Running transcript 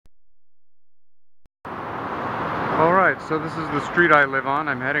so this is the street I live on.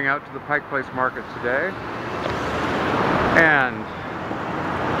 I'm heading out to the Pike Place Market today. And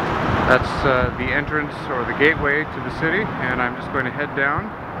that's the entrance or the gateway to the city, and I'm just going to head down.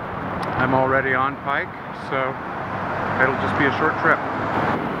 I'm already on Pike, so it'll just be a short trip.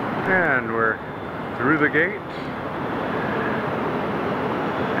 And we're through the gate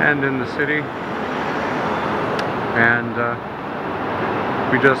and in the city, and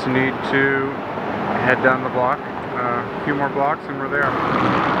we just need to head down the block, a few more blocks, and we're there.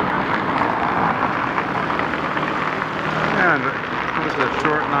 And it was a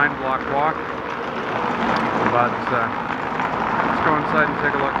short 9-block walk, but let's go inside and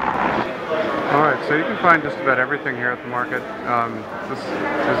take a look. Alright, so you can find just about everything here at the market. This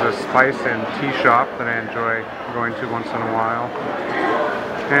is a spice and tea shop that I enjoy going to once in a while.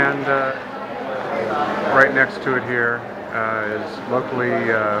 And right next to it here is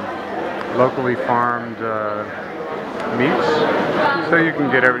locally farmed meats. So you can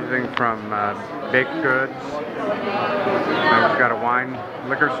get everything from baked goods. We've got a wine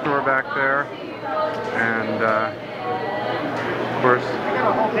liquor store back there, and of course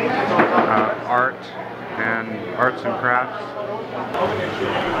arts and crafts,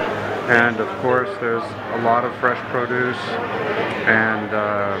 and of course there's a lot of fresh produce and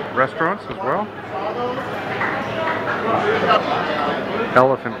restaurants as well.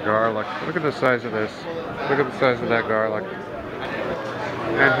 Elephant garlic. Look at the size of this. Look at the size of that garlic.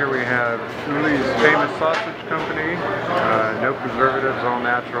 And here we have Uli's Famous Sausage Company. No preservatives, all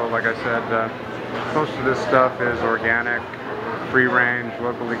natural. Like I said, most of this stuff is organic, free range,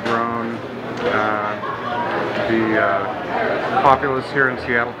 locally grown. The populace here in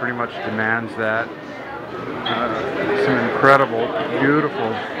Seattle pretty much demands that. Some incredible,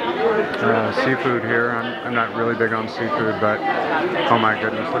 beautiful seafood here. I'm not really big on seafood, but oh my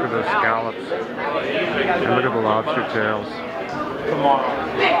goodness, look at those scallops. And look at the lobster tails.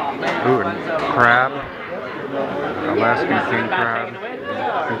 Ooh, and crab. Alaskan king crab.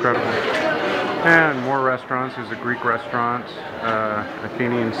 Incredible. And more restaurants. There's a Greek restaurant,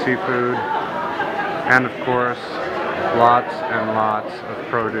 Athenian seafood, and of course, lots and lots of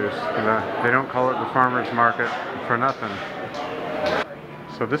produce. They don't call it the farmer's market for nothing.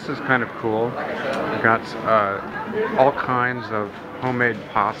 So this is kind of cool. We've got all kinds of homemade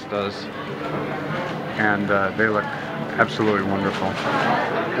pastas, and they look absolutely wonderful.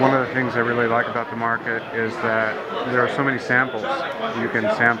 One of the things I really like about the market is that there are so many samples. You can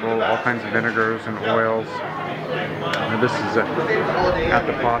sample all kinds of vinegars and oils. And this is at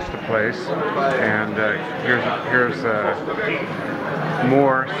the pasta place, and here's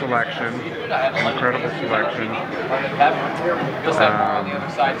more selection, incredible selection.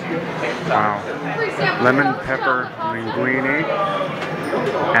 Wow, lemon pepper linguine,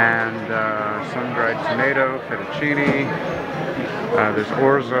 and sun-dried tomato fettuccine. There's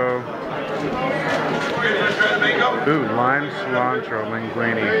orzo. Ooh, lime cilantro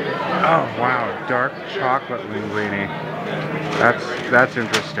linguine. Oh wow, dark chocolate linguine. That's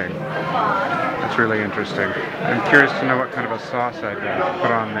interesting. That's really interesting. I'm curious to know what kind of a sauce I'd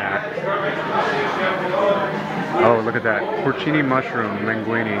put on that. Oh, look at that. Porcini mushroom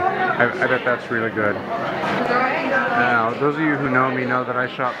linguine. I bet that's really good. Now, those of you who know me know that I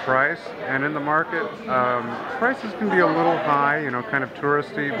shop price, and in the market, prices can be a little high, you know, kind of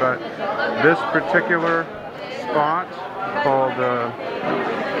touristy, but this particular spot called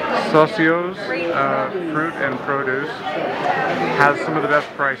Socios Fruit and Produce has some of the best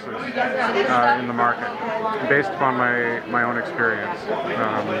prices in the market, based upon my own experience.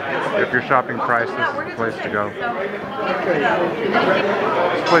 If you're shopping price, this is the place to go.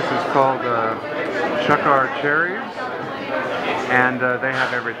 This place is called Chukar Cherries, and they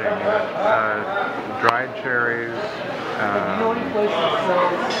have everything. Dried cherries,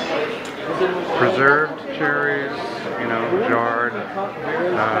 preserved cherries, you know, jarred,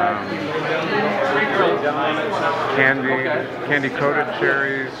 candy-coated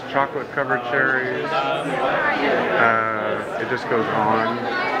cherries, chocolate-covered cherries. It just goes on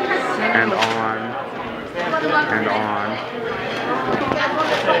and on and on.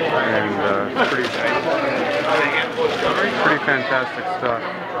 And pretty fantastic stuff.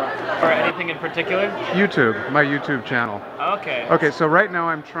 Or anything in particular? YouTube, my YouTube channel. Okay. Okay, so right now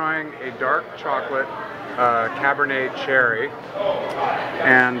I'm trying a dark chocolate Cabernet cherry,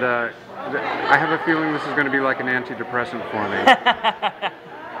 and I have a feeling this is going to be like an antidepressant for me.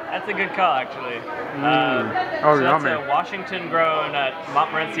 That's a good call, actually. Oh, so that's yummy. a Washington-grown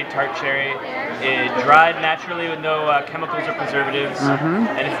Montmorency tart cherry. It's dried naturally with no chemicals or preservatives,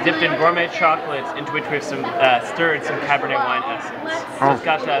 and it's dipped in gourmet chocolates into which we've stirred some Cabernet wine essence. So it's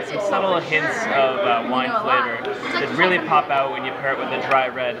got some subtle hints of wine flavor that really pop out when you pair it with a dry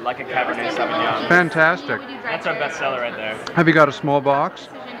red like a Cabernet Sauvignon. Fantastic. That's our best seller right there. Have you got a small box?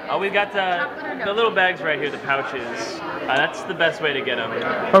 Oh, we've got the little bags right here, the pouches. That's the best way to get them.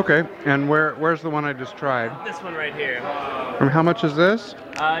 Okay, and where's the one I just tried? This one right here. And how much is this?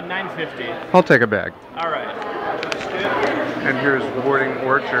 $9.50. I'll take a bag. All right. And here's Boarding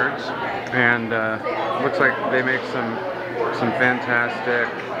Orchards, and looks like they make some fantastic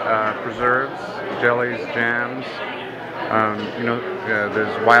preserves, jellies, jams. You know,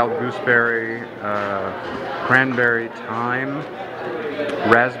 there's wild gooseberry, cranberry thyme,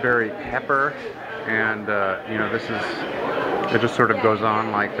 raspberry pepper, and you know, it just sort of goes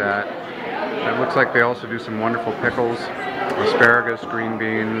on like that. It looks like they also do some wonderful pickles, asparagus, green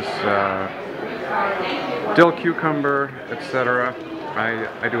beans, dill cucumber, etc.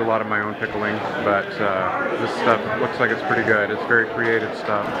 I do a lot of my own pickling, but this stuff looks like it's pretty good. It's very creative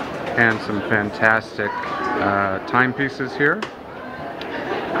stuff, and some fantastic timepieces here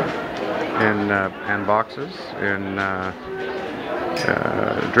in boxes in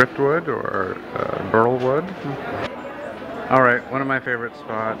driftwood or burl wood. All right, one of my favorite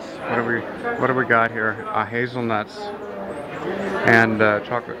spots. What do we got here? Hazelnuts and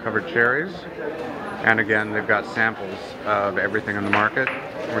chocolate-covered cherries. And again, they've got samples of everything in the market,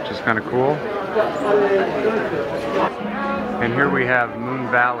 which is kind of cool. And here we have Moon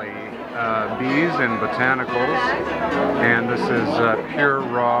Valley bees and botanicals, and this is pure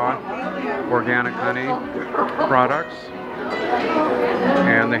raw organic honey products.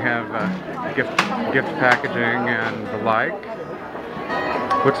 And they have gift packaging and the like.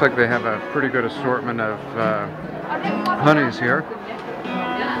 Looks like they have a pretty good assortment of honeys here.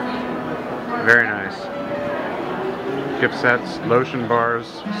 Very nice. Gift sets, lotion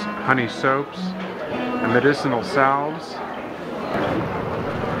bars, honey soaps, and medicinal salves.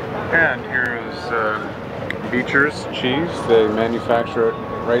 And here's Beecher's cheese. They manufacture it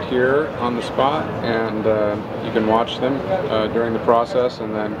right here on the spot, and you can watch them during the process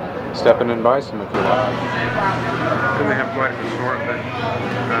and then step in and buy some if you like. And they have quite an assortment.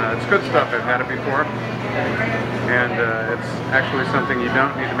 It's good stuff. I've had it before. And it's actually something you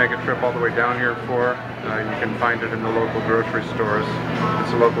don't need to make a trip all the way down here for. You can find it in the local grocery stores.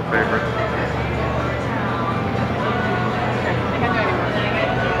 It's a local favorite.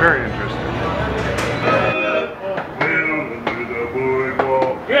 Very interesting.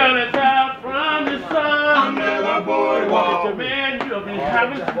 Girl, it's out from the sun. Under the boardwalk. It's a man you'll be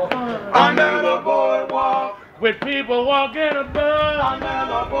having some fun. Under the boardwalk. With people walking above. Under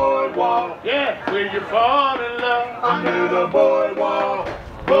the boardwalk. Yeah, will you fall in love? Under the boardwalk.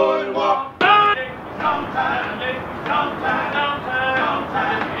 Boardwalk.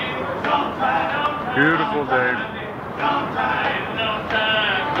 Beautiful day.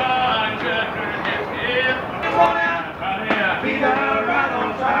 Be there right on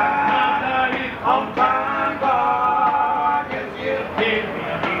time. On time, God.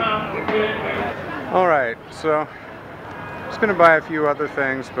 Alright, so I was going to buy a few other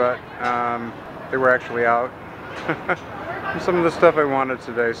things, but they were actually out. Some of the stuff I wanted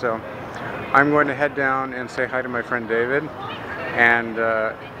today, so I'm going to head down and say hi to my friend David, and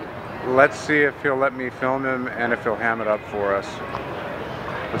let's see if he'll let me film him and if he'll ham it up for us.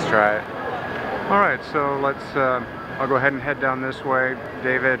 Let's try it. Alright, so I'll go ahead and head down this way.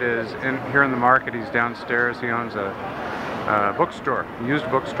 David is here in the market. He's downstairs. He owns a bookstore, used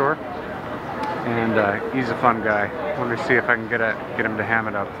bookstore, and he's a fun guy. Let me see if I can get him to ham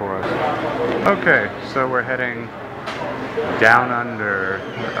it up for us. Okay, so we're heading down under.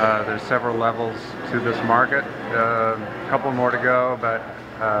 There's several levels to this market. A couple more to go, but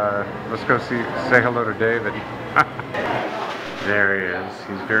let's go say hello to David. There he is.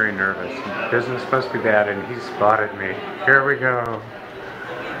 He's very nervous. Business must be bad, and he spotted me. Here we go.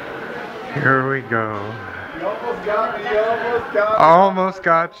 Here we go. You almost got me. You almost got me. Almost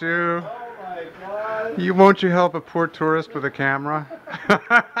got you. Oh my God. Won't you help a poor tourist with a camera?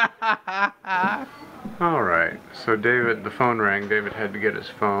 All right. So David, the phone rang. David had to get his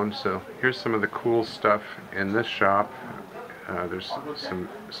phone. So here's some of the cool stuff in this shop. There's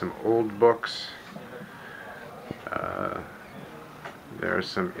some old books. There are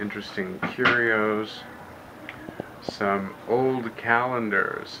some interesting curios, some old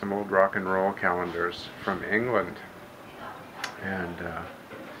calendars, some old rock and roll calendars from England, and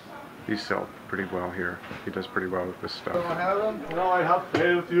He sells pretty well here. He does pretty well with this stuff. Don't have them? No, I have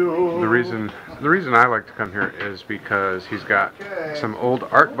failed you. The reason I like to come here is because he's got some old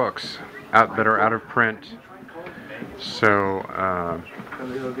art books out that are out of print. So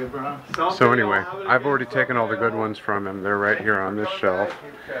anyway, I've already taken all the good ones from him. They're right here on this shelf,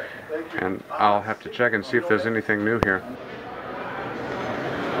 and I'll have to check and see if there's anything new here.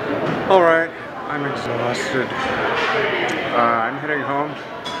 All right, I'm exhausted. I'm heading home.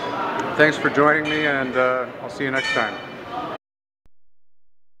 Thanks for joining me, and I'll see you next time.